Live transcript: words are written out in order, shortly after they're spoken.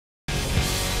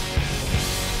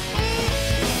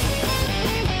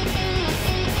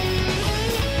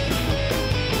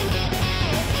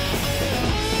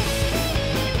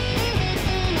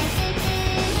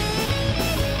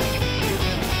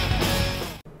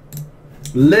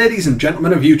Ladies and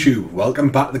gentlemen of YouTube, welcome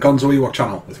back to the Gonzo Ewok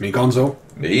channel with me, Gonzo.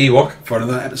 Me, Ewok. For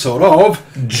another episode of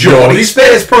Geordie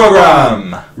Space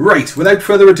Program! Right, without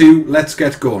further ado, let's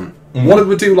get going. What did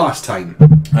we do last time?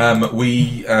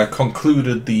 We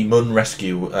concluded the Mun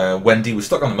rescue. Wendy was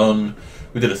stuck on the Mun.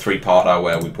 We did a three-parter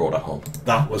where we brought her home.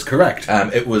 That was correct.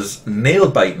 It was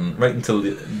nail-biting right until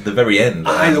the very end.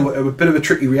 A bit of a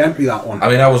tricky re-entry, that one. I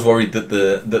mean, I was worried that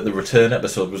the return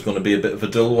episode was going to be a bit of a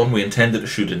dull one. We intended to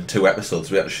shoot in 2 episodes.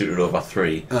 We had to shoot it over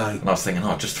 3. Aye. And I was thinking,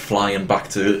 just flying back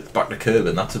to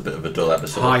Kerbal, that's a bit of a dull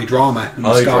episode. High drama in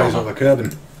the skies over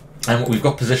Kerbal. And we've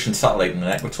got positioned satellite in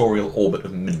an equatorial orbit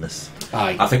of Minmus.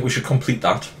 Aye. I think we should complete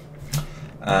that.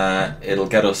 It'll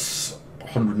get us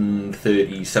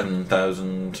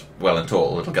 137,000. Well, in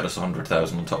total, it'll get us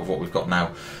 100,000 on top of what we've got now.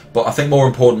 But I think more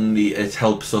importantly, it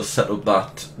helps us set up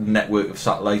that network of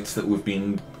satellites that we've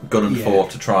been gunning for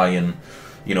to try and,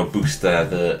 boost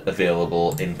the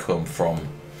available income from.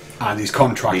 These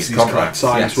contracts,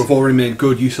 signed. Yes. We've already made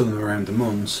good use of them around the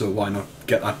Mun, so why not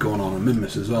get that going on in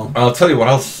Minmus as well? I'll tell you what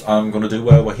else I'm going to do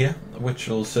while we're here, which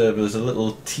will serve as a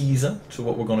little teaser to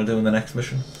what we're going to do in the next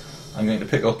mission. I'm going to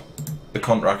pick up the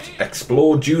contract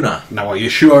Explore Juna. Now, are you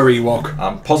sure, Ewok?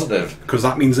 I'm positive. Because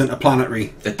that means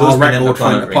interplanetary. It does mean record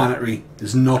for interplanetary. interplanetary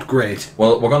is not great.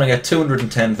 Well, we're going to get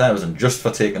 210,000 just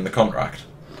for taking the contract.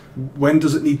 When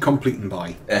does it need completing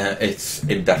by? It's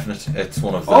indefinite. It's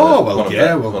one of the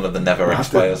one of the never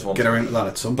expires ones. Get around to that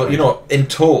at some point. point. But in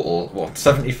total,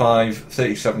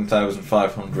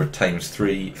 37,500 times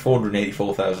 3,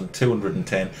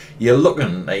 484,210. You're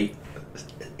looking at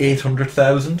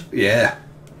 800,000. Yeah,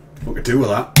 we could do with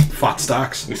that. Fat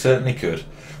stacks. We certainly could.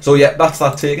 So yeah, that's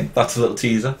that taken. That's a little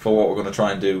teaser for what we're going to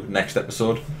try and do next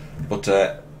episode. But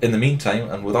in the meantime,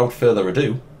 and without further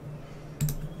ado,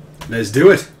 let's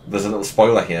do it. There's a little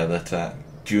spoiler here that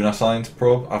Juna Science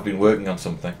Probe, I've been working on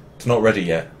something. It's not ready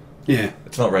yet. Yeah.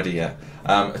 It's not ready yet.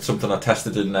 It's something I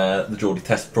tested in the Geordie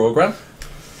test program.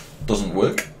 Doesn't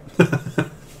work.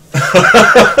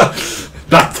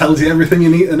 That tells you everything you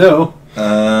need to know.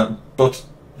 But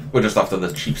we're just after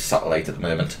the cheap satellite at the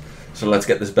moment. So let's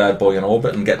get this bad boy in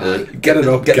orbit and get it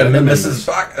up, get the Minmus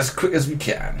back as quick as we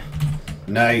can.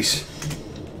 Nice.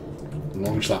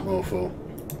 Launch that mofo.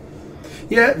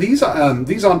 Yeah, these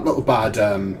aren't little bad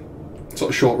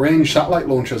sort of short-range satellite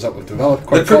launchers that we've developed.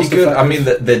 Quite they're pretty good. I mean,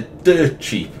 effective. they're dirt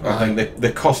cheap. I think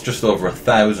they cost just over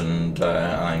 1,000.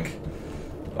 I think,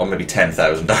 or maybe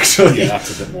 10,000 actually. Yeah,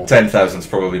 that's a bit more. 10,000 is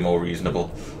probably more reasonable.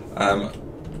 I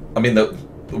mean, the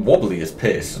wobbly is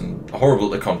piss and horrible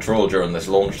to control during this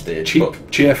launch stage. Cheap,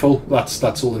 cheerful. That's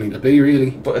all they need to be,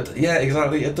 really. But yeah,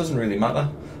 exactly. It doesn't really matter.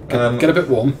 Get a bit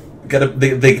warm.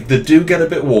 They do get a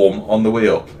bit warm on the way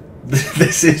up.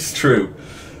 This is true,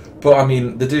 but I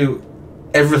mean they do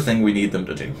everything we need them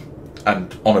to do,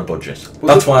 and on a budget.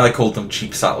 That's why I called them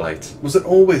cheap satellites. Was it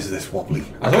always this wobbly?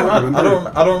 I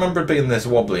don't remember it being this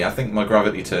wobbly. I think my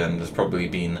gravity turn has probably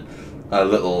been a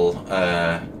little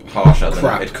harsher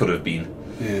than it could have been.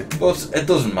 Yeah. But it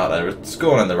doesn't matter. It's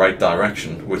going in the right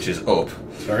direction, which is up.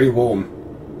 It's very warm.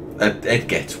 It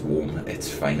gets warm. It's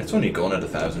fine. It's only going at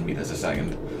 1,000 meters a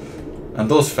second,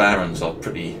 and those farans are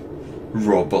pretty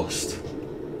robust.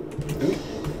 Ooh.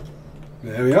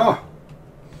 There we are.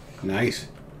 Nice.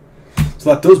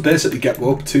 So that does basically get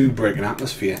up to breaking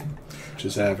atmosphere, which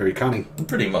is very canny.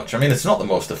 Pretty much. I mean, it's not the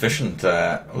most efficient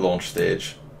launch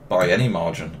stage by any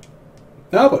margin.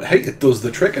 No, but hey, it does the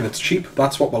trick and it's cheap.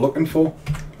 That's what we're looking for.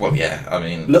 Well, yeah, I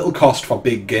mean, little cost for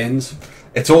big gains.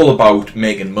 It's all about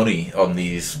making money on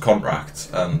these contracts,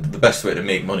 and the best way to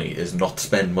make money is not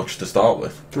spend much to start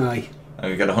with. Aye. And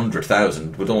we get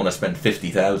 100,000. We don't want to spend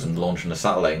 50,000 launching a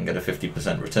satellite and get a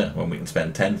 50% return when we can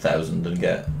spend 10,000 and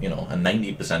get a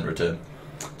 90% return.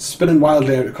 It's spinning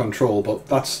wildly out of control, but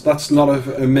that's not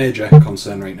a major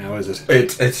concern right now, is it?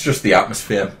 It's just the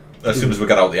atmosphere. As soon as we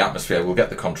get out of the atmosphere, we'll get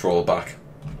the control back,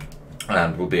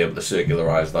 and we'll be able to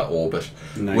circularise that orbit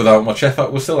without much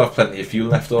effort. We'll still have plenty of fuel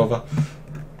left over.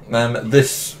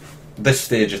 This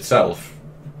stage itself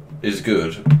is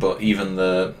good, but even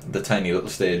the tiny little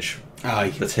stage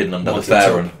that's hidden under the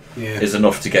fairing is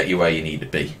enough to get you where you need to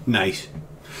be. Nice.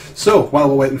 So, while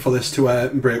we're waiting for this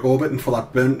to break orbit and for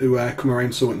that burn to come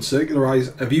around so it can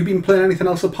circularise, have you been playing anything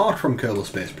else apart from Kerbal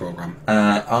Space Program?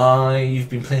 I've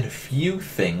been playing a few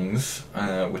things,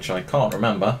 which I can't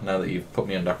remember now that you've put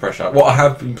me under pressure. What I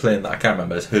have been playing that I can't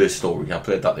remember is Her Story. I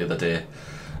played that the other day.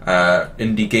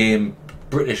 Indie game,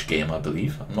 British game, I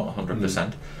believe. I'm not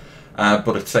 100%.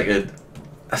 But it's like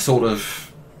a sort of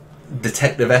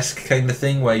detective-esque kind of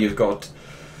thing where you've got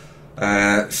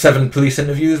 7 police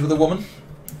interviews with a woman,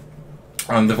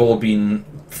 and they've all been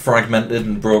fragmented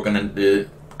and broken into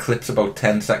clip's about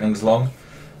 10 seconds long,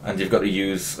 and you've got to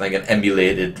use like an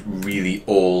emulated, really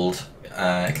old,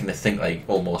 kind of think like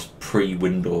almost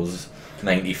pre-Windows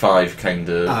 95 kind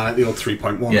of the old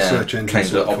 3.1 search engine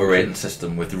kind of operating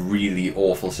system with really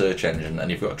awful search engine, and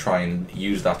you've got to try and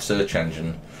use that search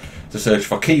engine to search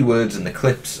for keywords in the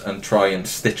clips and try and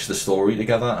stitch the story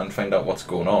together and find out what's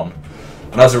going on.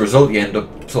 And as a result, you end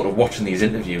up sort of watching these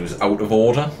interviews out of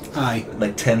order,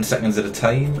 like 10 seconds at a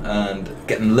time, and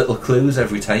getting little clues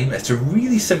every time. It's a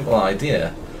really simple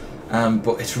idea,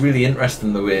 but it's really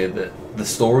interesting the way that the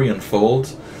story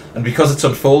unfolds. And because it's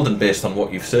unfolding based on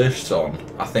what you've searched on,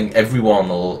 I think everyone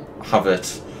will have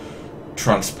it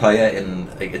transpire in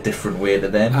like a different way to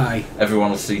them.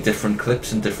 Everyone will see different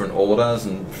clips in different orders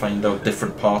and find out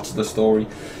different parts of the story.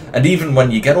 And even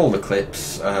when you get all the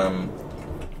clips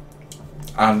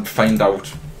and find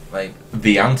out like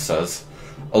the answers,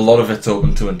 a lot of it's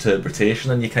open to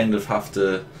interpretation, and you kind of have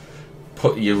to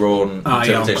put your own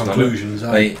interpretation conclusions.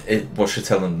 On it. Was she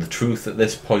telling the truth at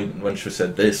this point when she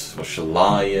said this? Was she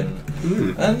lying?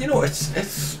 And you know,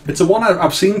 it's a one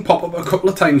I've seen pop up a couple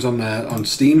of times on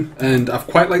Steam, and I've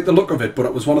quite liked the look of it. But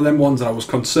it was one of them ones that I was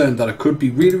concerned that it could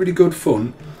be really, really good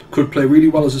fun, could play really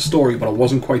well as a story, but I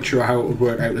wasn't quite sure how it would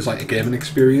work out as like a gaming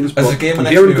experience. As a gaming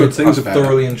experience, I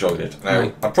thoroughly enjoyed it.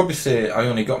 Now, I'd probably say I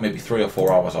only got maybe 3 or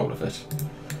 4 hours out of it.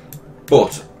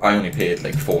 But I only paid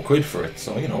like £4 for it,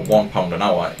 so you know, £1 an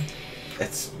hour,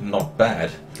 it's not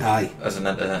bad. As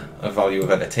a value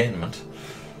of entertainment.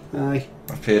 I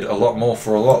paid a lot more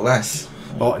for a lot less.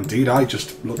 Oh, indeed. I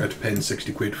just look at paying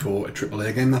 £60 for a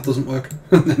AAA game that doesn't work,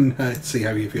 and then see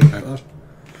how you feel about that.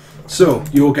 So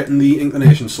you're getting the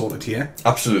inclination sorted here.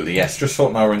 Absolutely, yes. Just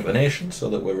sorting our inclination so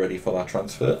that we're ready for that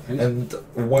transfer. Yes. And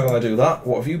while I do that,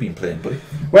 what have you been playing, buddy?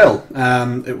 Well,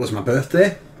 it was my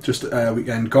birthday, just a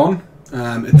weekend gone.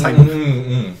 At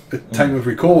time of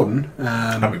recording.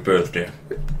 Happy birthday.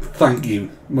 Thank you.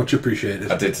 Much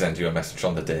appreciated. I did send you a message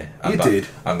on the day. You did?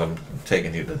 And I'm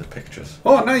taking you to the pictures.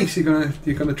 Oh, nice. You're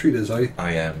gonna treat us, are you?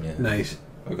 I am, yeah. Nice.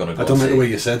 We're gonna go I don't like the way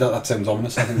you said that. That sounds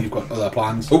ominous. I think you've got other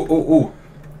plans. Oh.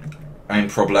 Ein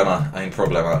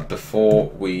problema. Before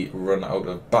we run out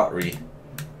of battery...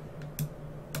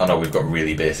 I know we've got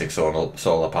really basic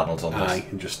solar panels on this.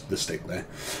 And just the stick there.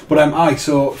 But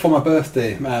so for my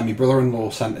birthday, my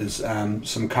brother-in-law sent us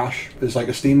some cash as like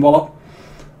a Steam wallet.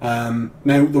 Now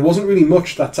there wasn't really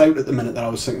much that's out at the minute that I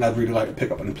was thinking I'd really like to pick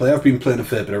up and play. I've been playing a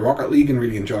fair bit of Rocket League and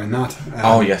really enjoying that.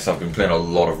 Oh yes, I've been playing a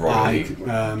lot of Rocket League.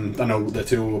 I know the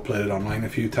two have played it online a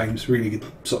few times. Really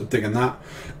sort of digging that.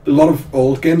 A lot of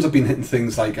old games. I've been hitting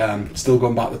things like still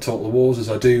going back to Total Wars as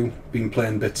I do. Been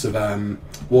playing bits of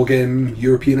War Game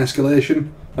European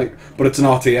Escalation. But it's an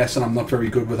RTS, and I'm not very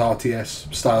good with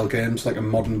RTS style games, like a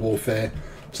Modern Warfare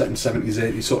set in 70s,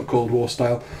 80s sort of Cold War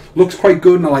style. Looks quite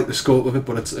good, and I like the scope of it,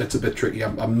 but it's a bit tricky.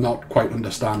 I'm not quite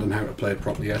understanding how to play it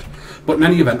properly yet. But in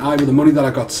any event, with the money that I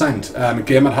got sent, a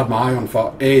game I'd had my eye on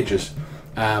for ages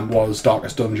was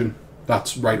Darkest Dungeon.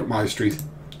 That's right up my street.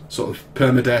 Sort of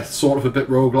permadeath, sort of a bit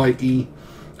roguelike-y,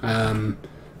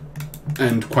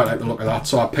 and quite like the look of that.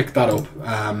 So I picked that up,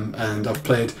 and I've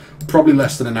played probably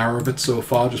less than an hour of it so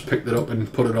far. Just picked it up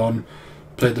and put it on.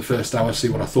 Played the first hour, see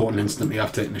what I thought, and instantly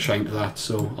I've taken a shine to that,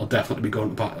 so I'll definitely be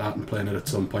going back to that and playing it at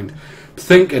some point.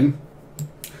 Thinking,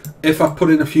 if I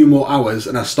put in a few more hours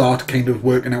and I start kind of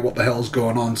working out what the hell's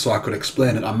going on so I could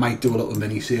explain it, I might do a little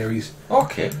mini-series.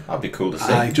 Okay, that'd be cool to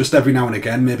see. Just every now and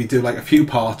again, maybe do like a few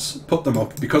parts, put them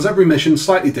up, because every mission's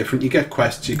slightly different. You get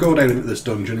quests, you go down into this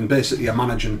dungeon, and basically you're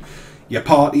managing your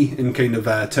party in kind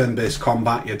of turn-based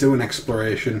combat, you're doing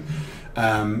exploration.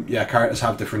 Characters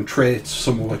have different traits,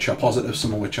 some of which are positive,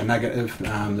 some of which are negative.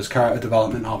 There's character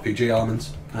development, RPG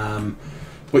elements.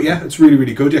 But yeah, it's really,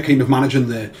 really good. You're kind of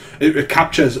managing it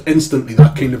captures instantly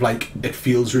that kind of like, it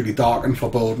feels really dark and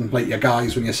foreboding. Like your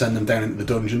guys, when you send them down into the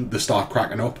dungeon, they start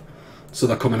cracking up. So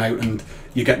they're coming out and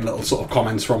you're getting little sort of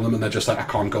comments from them, and they're just like, I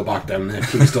can't go back down there.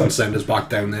 Please don't send us back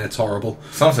down there. It's horrible.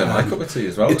 Sounds like my cup of tea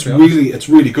as well. It's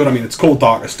really good. I mean, it's called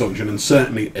Darkest Dungeon, and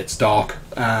certainly it's dark.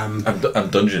 And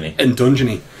dungeony. And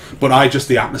dungeony. But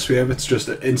the atmosphere of it's just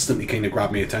instantly kind of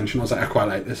grabbed my attention. I was like, I quite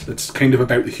like this. It's kind of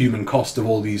about the human cost of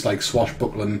all these like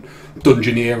swashbuckling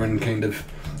dungeoneer and kind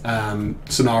of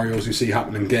scenarios you see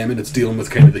happen in gaming. It's dealing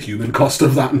with kind of the human cost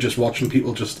of that and just watching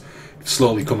people just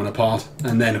slowly coming apart,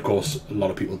 and then of course a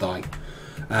lot of people die.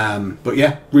 But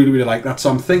yeah, really, really like that. So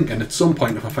I'm thinking at some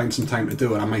point, if I find some time to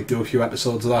do it, I might do a few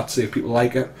episodes of that, see if people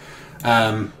like it.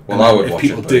 I would if watch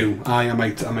people it, do, I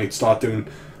might start doing,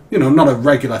 not a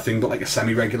regular thing, but like a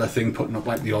semi-regular thing, putting up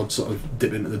like the odd sort of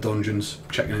dip into the dungeons,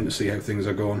 checking in to see how things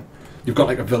are going. you've got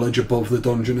like a village above the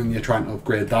dungeon, and you're trying to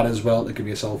upgrade that as well to give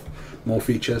yourself more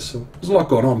features. So there's a lot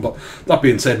going on. But that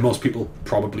being said, most people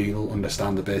probably will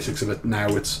understand the basics of it now.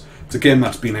 It's a game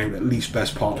that's been out at least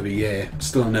best part of a year. It's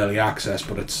still in early access,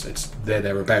 but it's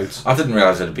thereabouts. I didn't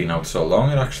realise it had been out so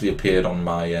long. It actually appeared on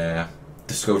my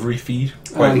Discovery feed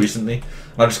quite recently.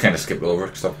 And I just kind of skipped over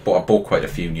it because I bought quite a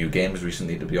few new games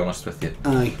recently, to be honest with you.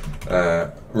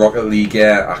 Rocket League,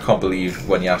 I can't believe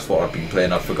when you asked what I've been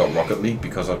playing, I forgot Rocket League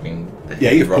because I've been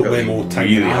you've Rocket put way League more time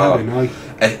really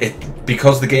hard.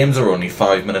 Because the games are only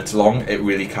 5 minutes long, it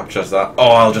really captures that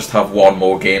I'll just have one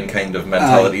more game kind of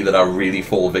mentality that I really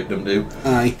fall victim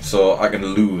to. So I can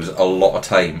lose a lot of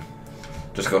time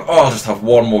just going, I'll just have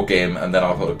one more game and then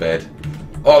I'll go to bed.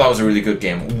 That was a really good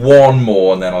game. One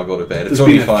more and then I'll go to bed. It's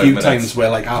only 5 minutes. There's been a few times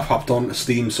where like I've hopped onto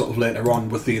Steam sort of later on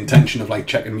with the intention of like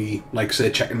checking me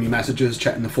messages,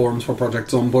 checking the forums for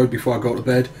Project Zomboid before I go to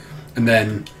bed, and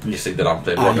then you see that I'm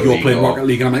playing Rocket League. You're playing Rocket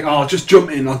League, and I'm like, I'll just jump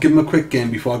in. I'll give him a quick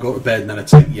game before I go to bed, and then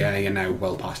it's like, you're now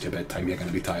well past your bedtime. You're going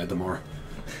to be tired tomorrow.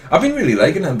 I've been really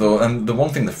liking it though, and the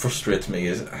one thing that frustrates me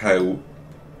is how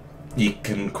you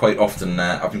can quite often.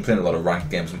 I've been playing a lot of ranked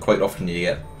games, and quite often you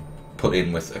get put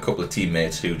in with a couple of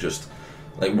teammates who just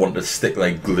like want to stick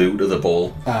like glue to the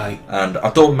ball. And I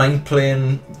don't mind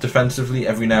playing defensively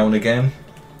every now and again,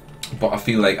 but I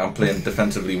feel like I'm playing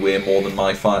defensively way more than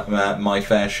my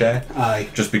fair share.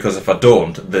 Just because if I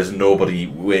don't, there's nobody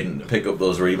waiting to pick up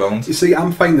those rebounds. You see,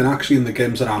 I'm finding actually in the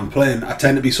games that I'm playing, I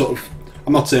tend to be sort of,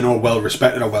 I'm not saying well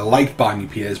respected or well liked by my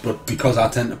peers, but because I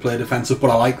tend to play defensive,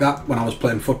 but I like that. When I was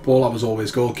playing football, I was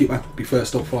always goalkeeper, be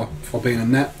first up for being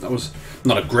in net. That was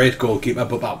not a great goalkeeper,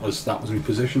 but that was my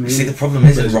position. Really. See, the problem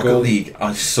is in Rocket League,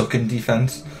 I suck in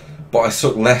defence, but I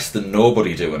suck less than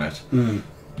nobody doing it.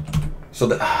 So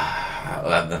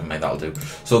that'll do.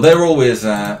 So they're always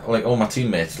like all my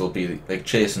teammates will be like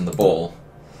chasing the ball,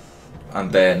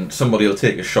 and then somebody will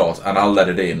take a shot, and I'll let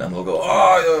it in, and they'll go,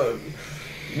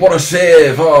 what a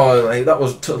save! Like, that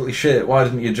was totally shit. Why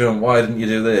didn't you jump? Why didn't you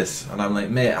do this? And I'm like,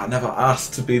 mate, I never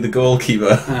asked to be the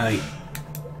goalkeeper.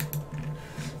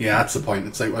 Yeah, that's the point.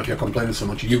 It's like, well, if you're complaining so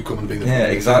much, you come and be the goalkeeper.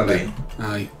 Yeah, exactly.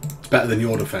 It's better than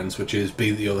your defence, which is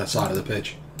be the other side of the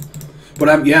pitch.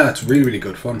 But yeah, that's really, really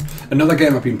good fun. Another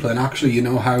game I've been playing, actually, you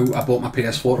know how I bought my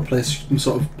PS4 to play some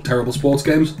sort of terrible sports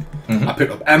games? I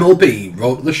picked up MLB,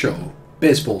 Road to the Show,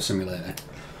 Baseball Simulator.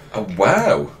 Oh,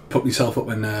 wow. Put myself up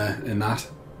in that.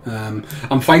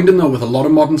 I'm finding though with a lot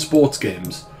of modern sports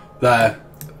games they're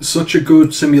such a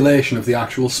good simulation of the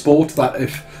actual sport that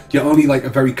if you're only like a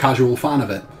very casual fan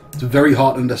of it, it's very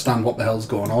hard to understand what the hell's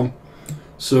going on.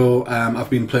 So I've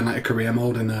been playing like a career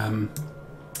mode in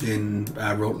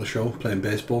Road to the Show, playing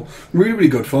baseball. Really, really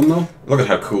good fun though. Look at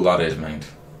how cool that is, mate.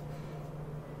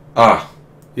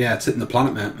 Yeah, it's hitting the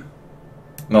planet, mate.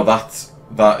 No,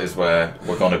 that is where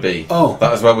we're going to be. Oh,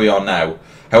 that is where we are now.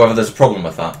 However, there's a problem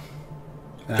with that.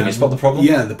 Can you spot the problem?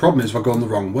 Yeah, the problem is we're going the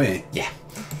wrong way. Yeah.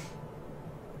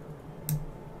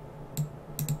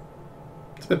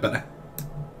 It's a bit better.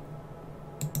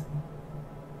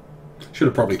 Should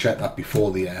have probably checked that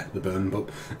before the burn, but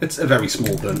it's a very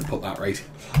small burn to put that right.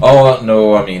 Oh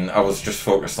no, I mean I was just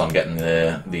focused on getting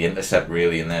the intercept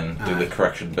really, and then do the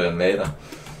correction burn later.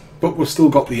 But we've still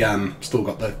got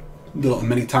the little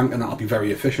mini tank, and that'll be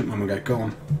very efficient when we get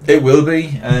going. It will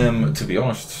be. To be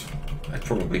honest, I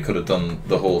probably could have done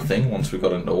the whole thing once we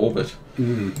got into orbit.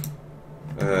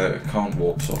 Can't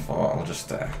warp so far. I'll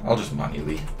just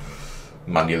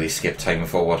manually skip time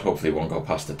forward. Hopefully, it won't go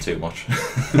past it too much.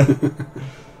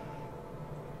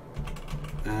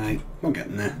 I'm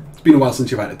getting there. It's been a while since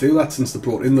you've had to do that, since they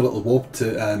brought in the little warp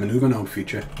to maneuver node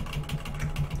feature.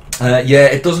 Yeah,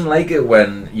 it doesn't like it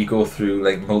when you go through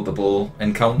like multiple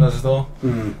encounters though.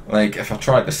 Like if I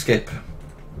tried to skip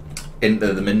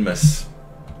into the Minmus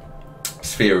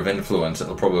sphere of influence,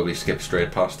 it'll probably skip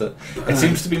straight past it. It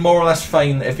seems to be more or less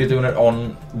fine if you're doing it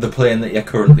on the plane that you're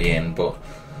currently in, but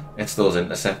it's those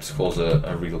intercepts cause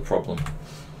a real problem.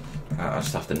 I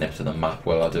just have to nip to the map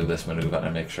while I do this manoeuvre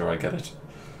to make sure I get it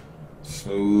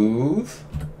smooth.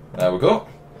 There we go.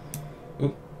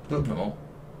 Ooh, a little bit more.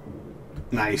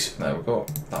 Nice. There we go.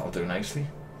 That'll do nicely.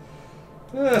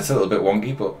 It's a little bit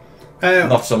wonky, but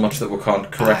not so much that we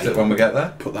can't correct it when we get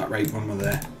there. Put that right when we're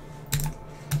there.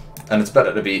 And it's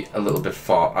better to be a little bit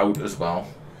far out as well.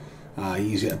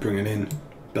 Easier to bring it in.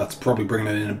 That's probably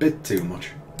bringing it in a bit too much.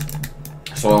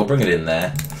 So I'll bring it in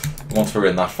there. Once we're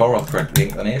in that far, I'll correct the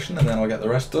inclination, and then I'll get the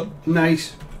rest done.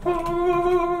 Nice.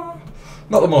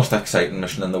 Not the most exciting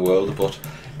mission in the world, but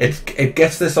it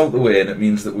gets this out the way, and it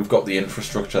means that we've got the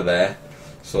infrastructure there.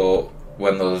 So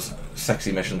when those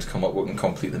sexy missions come up, we can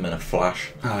complete them in a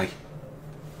flash.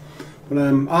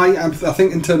 But I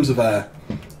think in terms of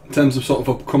sort of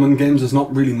upcoming games, there's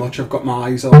not really much I've got my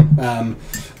eyes on.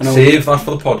 Save that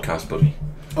for the podcast, buddy.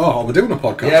 Oh, we're doing a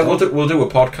podcast. Yeah, we'll do a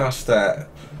podcast.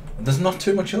 There's not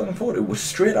too much you're looking forward to. We're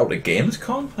straight out of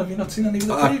Gamescom. Have you not seen any of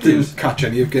the previews? I didn't catch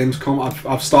any of Gamescom.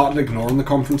 I've started ignoring the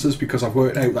conferences because I've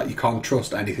worked out that you can't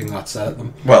trust anything that's said at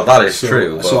them. Well, that is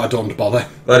true. So I don't bother.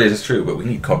 That is true, but we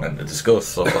need content to discuss.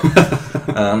 So.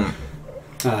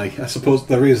 Aye, I suppose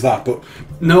there is that, but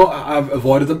no, I've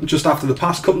avoided them. Just after the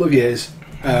past couple of years,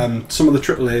 some of the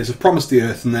AAAs have promised the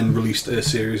earth and then released a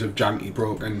series of janky,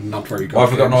 broken, not very good. Well,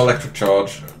 if we've got no electric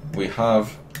charge, we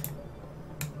have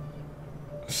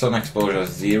sun exposure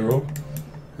 0.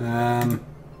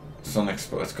 It's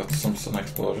got some sun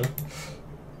exposure.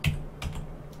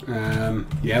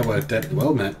 Yeah, we're dead to the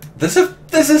world, mate. There's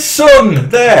a sun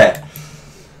there.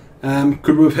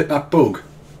 Could we have hit that bug?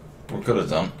 We could have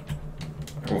done.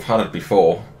 We've had it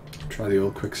before. Try the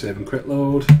old quick save and crit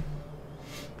load.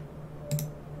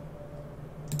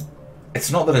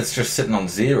 It's not that it's just sitting on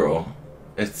 0.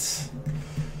 It's.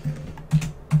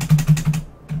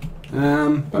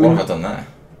 What have I done there?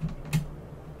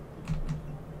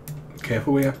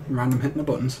 Careful with your random hitting the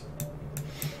buttons.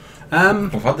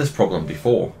 We've had this problem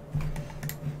before.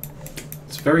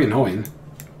 It's very annoying.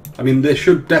 I mean, they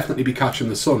should definitely be catching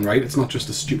the sun, right? It's not just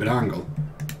a stupid angle.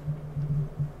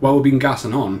 Well, we've been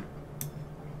gassing on.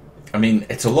 I mean,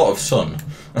 it's a lot of sun.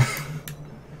 I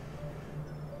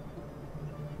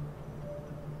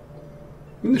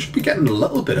mean, they should be getting a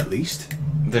little bit at least.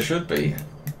 There should be.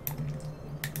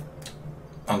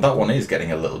 And that one is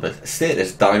getting a little bit.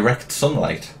 Status direct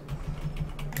sunlight.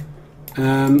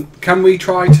 Can we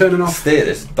try turning off...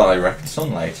 Status direct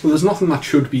sunlight. Well, there's nothing that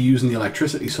should be using the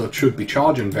electricity, so it should be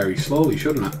charging very slowly,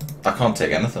 shouldn't it? I can't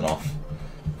take anything off.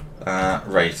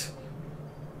 Right.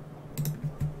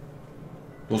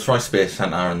 We'll try Space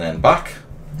Center and then back.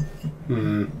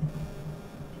 I've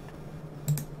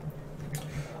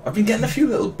been getting a few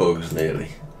little bugs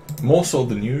lately. More so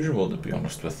than usual, to be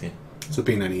honest with you. Has there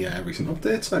been any recent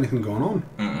updates? Anything going on?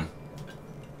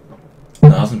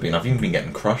 There hasn't been. I've even been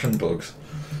getting crashing bugs.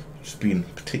 It's been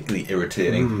particularly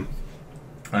irritating.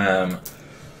 But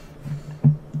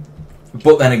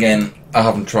then again, I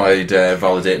haven't tried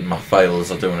validating my files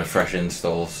or doing a fresh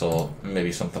install, so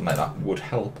maybe something like that would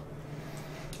help.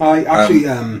 I actually,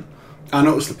 I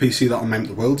noticed the PC that on Mount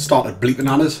the World started bleeping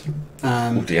at us.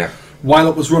 Oh dear. While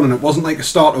it was running, it wasn't like a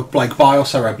startup like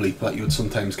BIOS error bleep that you would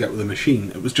sometimes get with a machine.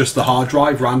 It was just the hard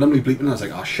drive randomly bleeping. I was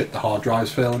like, oh shit, the hard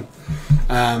drive's failing.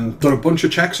 Done a bunch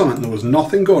of checks on it and there was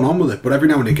nothing going on with it, but every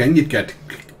now and again you'd get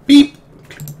beep,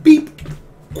 beep,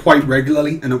 quite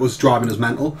regularly, and it was driving us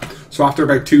mental. So after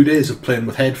about 2 days of playing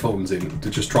with headphones in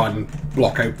to just try and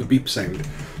block out the beep sound,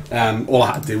 all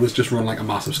I had to do was just run like a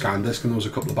massive scan disk, and there was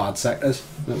a couple of bad sectors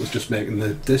that was just making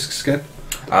the disk skip.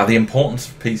 The importance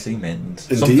of PC mins.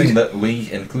 Indeed. Something that we,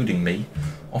 including me,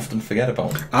 often forget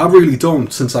about. I really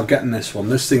don't since I've gotten this one.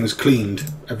 This thing's cleaned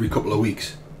every couple of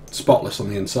weeks. Spotless on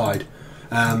the inside.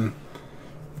 We're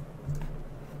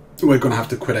going to have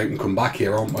to quit out and come back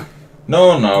here, aren't we?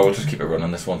 No, we'll just keep it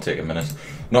running. This won't take a minute.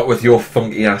 Not with your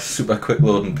funky ass super quick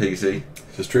loading PC.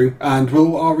 This is true. And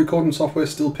will our recording software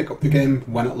still pick up the game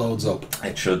when it loads up?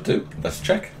 It should do. Let's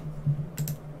check.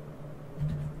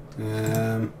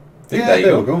 Yeah,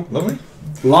 there we go. Lovely.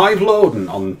 Live loading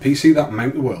on PC that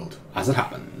Mount the World, as it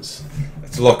happens.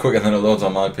 It's a lot quicker than it loads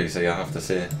on my PC, I have to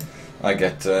say. I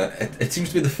get... it seems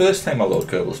to be the first time I load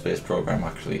Kerbal Space Program,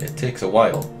 actually. It takes a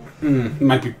while. It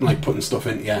might be like putting stuff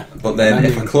in, yeah. But then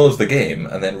if I close the game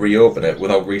and then reopen it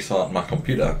without restarting my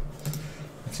computer,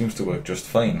 it seems to work just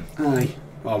fine. Aye.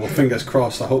 Oh, well, fingers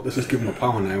crossed. I hope this is giving up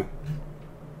power now.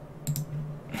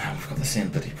 We've got the same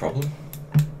bloody problem.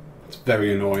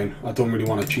 Very annoying. I don't really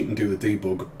want to cheat and do the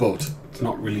debug, but it's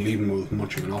not really leaving me with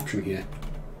much of an option here.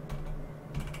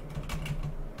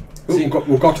 Ooh,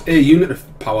 we've got a unit of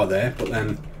power there, but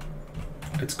then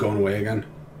it's gone away again.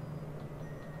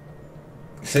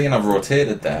 Seeing I've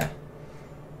rotated there.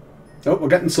 Oh, we're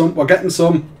getting some. We're getting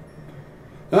some.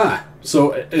 Ah,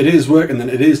 so it is working. Then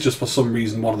it is just for some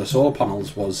reason one of the solar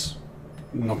panels was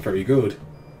not very good.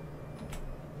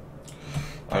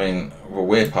 I mean, we're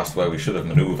way past where we should have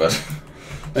manoeuvred.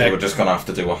 So we're just going to have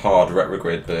to do a hard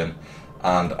retrograde burn.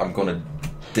 And I'm going to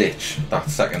ditch that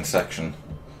second section,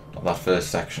 or that first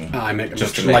section. Make it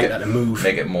just much to lighter to move.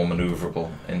 Make it more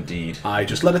manoeuvrable, indeed.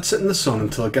 Just let it sit in the sun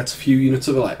until it gets a few units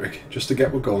of electric, just to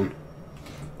get what going.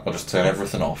 I'll just turn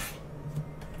everything off.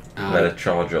 Let it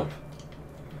charge up.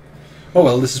 Oh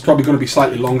well, this is probably going to be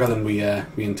slightly longer than we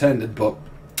intended, but...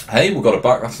 Hey, we got it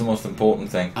back, that's the most important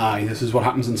thing. This is what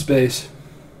happens in space.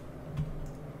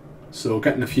 So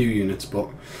getting a few units, but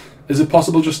Is it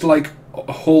possible just to like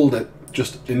hold it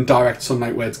just in direct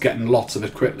sunlight where it's getting lots of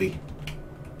it quickly?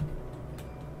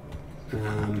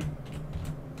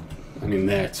 I mean,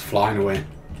 there it's flying away,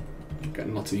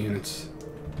 getting lots of units.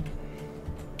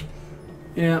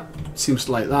 Yeah, seems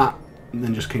like that, and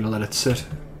then just kind of let it sit.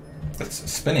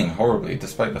 It's spinning horribly,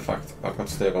 despite the fact I've got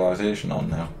stabilisation on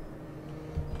now.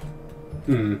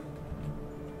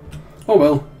 Oh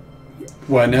well,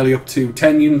 we're nearly up to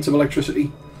 10 units of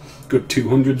electricity. Good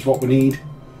 200's what we need.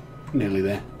 Nearly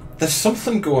there. There's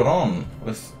something going on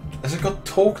with... Has it got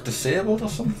torque disabled or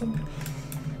something?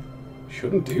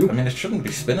 Shouldn't do. I mean, it shouldn't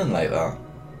be spinning like that.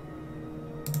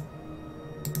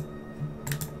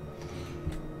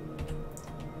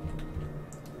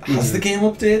 Has the game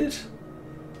updated?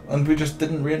 And we just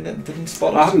didn't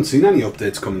spot it? I haven't seen any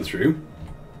updates coming through.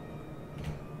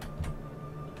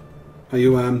 Are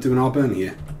you doing our burn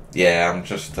here? Yeah, I'm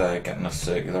just getting us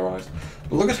circularised.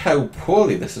 But look at how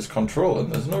poorly this is controlling.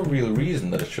 There's no real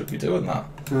reason that it should be doing that.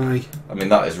 Aye. I mean,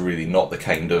 that is really not the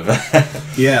kind of...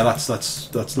 Yeah, that's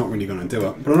not really going to do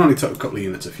it. But it only took a couple of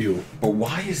units of fuel. But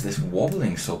why is this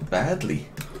wobbling so badly?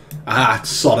 It's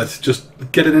solid. Just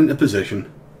get it into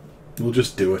position. We'll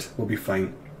just do it. We'll be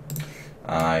fine.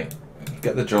 Aye.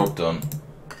 Get the job done.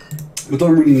 We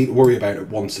don't really need to worry about it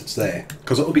once it's there.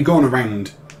 Because it'll be going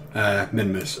around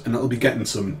Minmus, and it'll be getting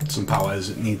some power as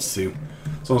it needs to.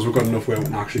 As long as we've got enough where we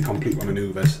can actually complete one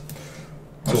manoeuvres.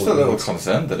 I'm just a little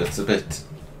concerned that it's a bit...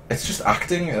 It's just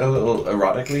acting a little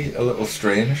erratically, a little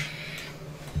strange.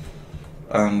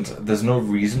 And there's no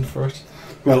reason for it.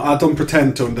 Well, I don't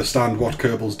pretend to understand what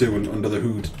Kerbal's doing under the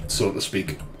hood, so to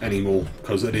speak, anymore.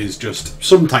 Because it is just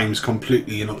sometimes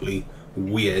completely and utterly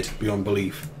weird beyond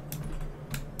belief.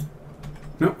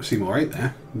 No, we seem alright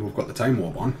there. We've got the time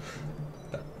warp on.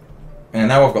 And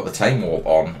now I've got the time warp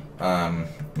on.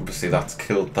 Obviously that's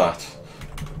killed that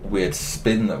weird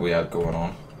spin that we had going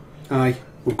on. Aye.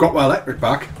 We've got our electric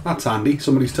back. That's handy.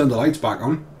 Somebody's turned the lights back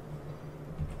on.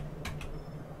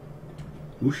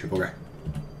 Whoosh, bugger.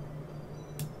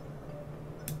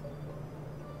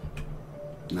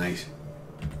 Nice.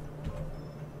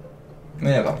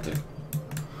 Yeah, that'll do.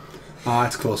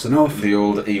 It's close enough. The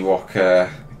old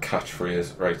Ewok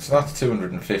catchphrase. Right, so that's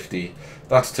 250.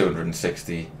 That's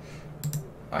 260.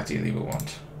 Ideally we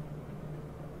want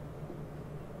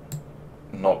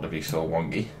not to be so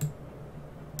wonky.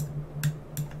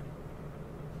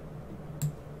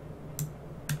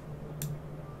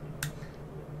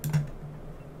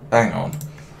 Hang on.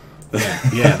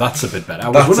 Yeah, that's a bit better. I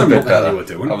was wondering what the hell you were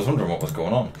doing. I was wondering what was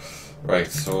going on. Right,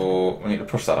 so we need to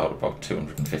push that out about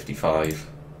 255.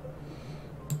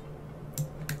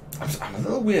 I'm a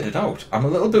little weirded out. I'm a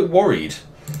little bit worried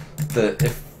that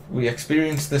if we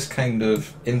experience this kind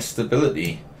of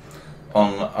instability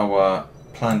on our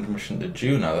planned mission to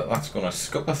Juna, that's going to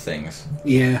scupper things.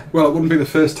 Yeah, well, it wouldn't be the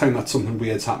first time that something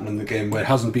weird's happened in the game where it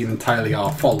hasn't been entirely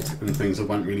our fault and things have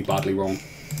went really badly wrong.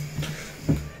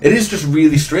 It is just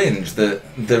really strange that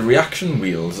the reaction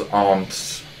wheels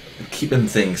aren't keeping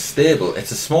things stable.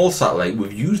 It's a small satellite.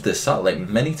 We've used this satellite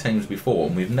many times before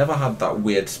and we've never had that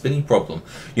weird spinny problem.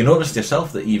 You noticed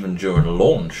yourself that even during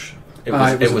launch it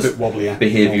was a bit wobbly,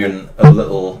 behaving a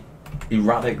little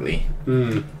erratically.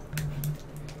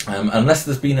 Unless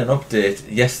there's been an update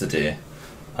yesterday,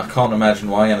 I can't imagine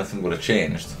why anything would have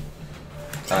changed.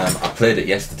 I played it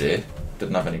yesterday,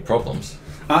 didn't have any problems.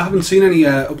 I haven't seen any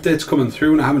updates coming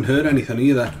through, and I haven't heard anything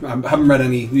either. I haven't read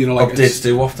any, like updates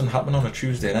do often happen on a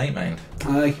Tuesday night, mind.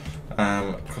 Aye.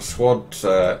 Because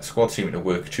squad seem to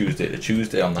work Tuesday to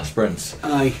Tuesday on their sprints.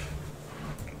 Aye.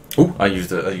 Oh, I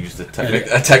used a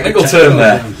technical term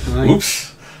there. Oops.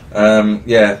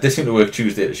 Yeah, they seem to work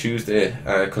Tuesday to Tuesday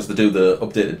because they do the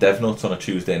updated dev notes on a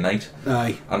Tuesday night.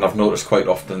 Aye. And I've noticed quite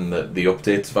often that the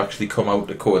updates have actually come out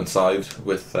to coincide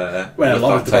with. Well, a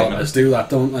lot of developers do that,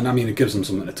 don't they? And I mean, it gives them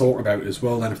something to talk about as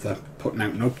well. Then, if they're putting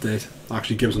out an update, it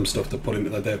actually gives them stuff to put into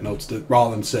their dev notes.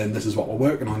 Rather than saying this is what we're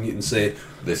working on, you can say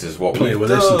this is what play we've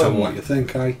with done. this and tell me what you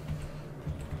think. Aye.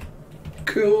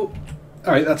 Cool.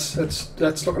 All right, that's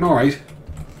looking all right.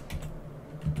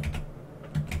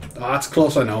 That's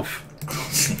close enough.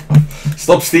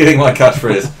 Stop stealing my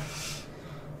catchphrase.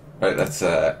 Right, let's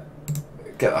get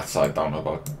that side down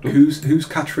about. Whose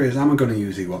catchphrase am I going to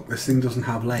use, Ewok? This thing doesn't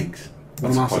have legs.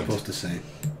 What am I supposed to say?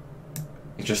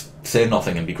 You just say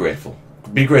nothing and be grateful.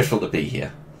 Be grateful to be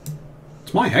here.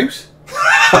 It's my house.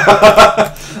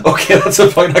 Okay, that's a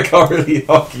point I can't really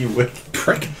argue with.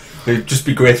 Prick. Just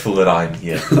be grateful that I'm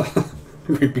here.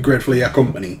 Be grateful you're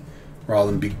company,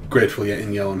 rather than be grateful you're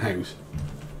in your own house.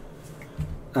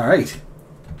 Alright.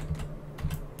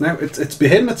 Now, it's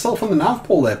behaving itself on the nav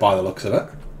pole there by the looks of it.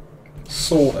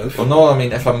 Sort of. Well, no, I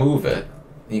mean, if I move it,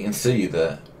 you can see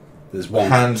that There's one.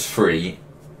 hands-free,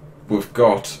 we've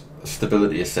got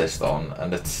stability assist on,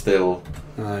 and it's still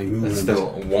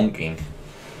wonking.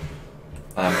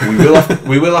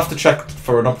 We will have to check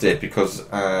for an update because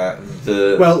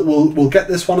Well, we'll get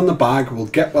this one in the bag. We'll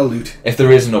get the loot. if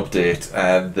there is an update,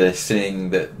 they're saying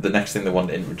that the next thing they want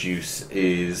to introduce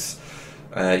is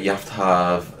you have to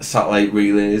have satellite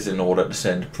relays in order to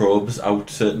send probes out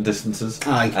certain distances.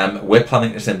 Aye. We're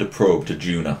planning to send a probe to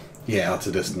Juna. Yeah, that's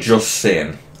a distance. Just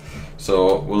saying.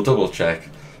 So we'll double check.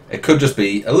 It could just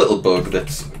be a little bug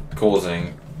that's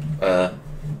causing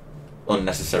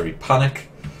unnecessary panic.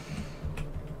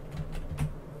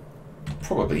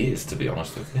 Probably is, to be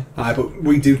honest with you. Aye, but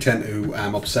we do tend to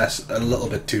obsess a little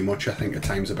bit too much, I think, at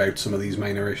times about some of these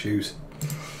minor issues.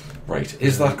 Right,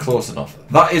 is that close enough?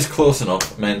 That is close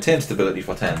enough. Maintain stability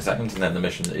for 10 seconds and then the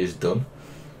mission is done.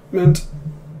 And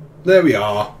there we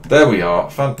are. There we are.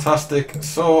 Fantastic.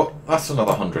 So, that's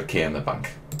another 100k in the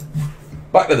bank.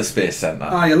 Back to the Space Centre.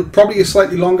 Aye, probably a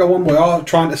slightly longer one. We are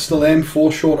trying to still aim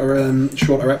for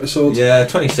shorter episodes. Yeah,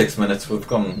 26 minutes. I've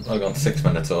gone 6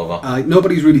 minutes over. Aye,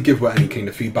 nobody's really give any kind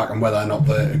of feedback on whether or not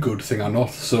they're a good thing or not,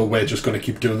 so we're just going to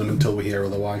keep doing them until we hear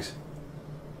otherwise.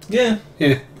 Yeah.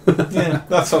 Yeah. Yeah,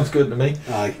 that sounds good to me.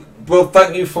 Aye. Well,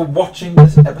 thank you for watching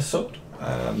this episode,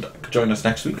 and join us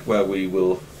next week where we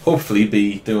will hopefully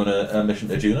be doing a mission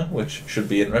to Juna, which should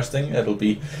be interesting. It'll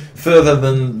be further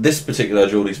than this particular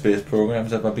Geordie Space Program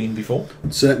has ever been before.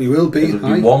 It certainly will be.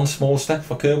 It'll be one small step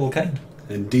for Kerbal kind.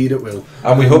 Indeed it will.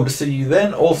 And we hope to see you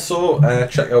then. Also,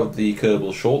 check out the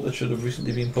Kerbal short that should have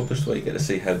recently been published, where you get to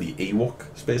see how the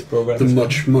Ewok space program is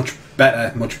much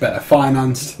better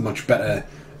financed, much better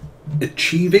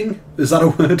achieving. Is that a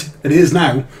word? It is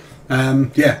now.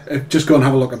 Just go and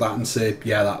have a look at that and say,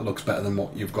 yeah, that looks better than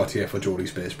what you've got here for Geordie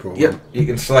Space Program. Yep, you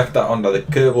can select that under the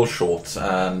Kerbal Shorts,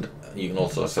 and you can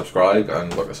also subscribe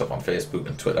and look us up on Facebook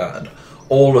and Twitter and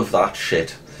all of that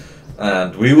shit.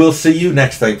 And we will see you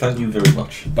next time. Thank you very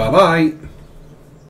much. Bye bye.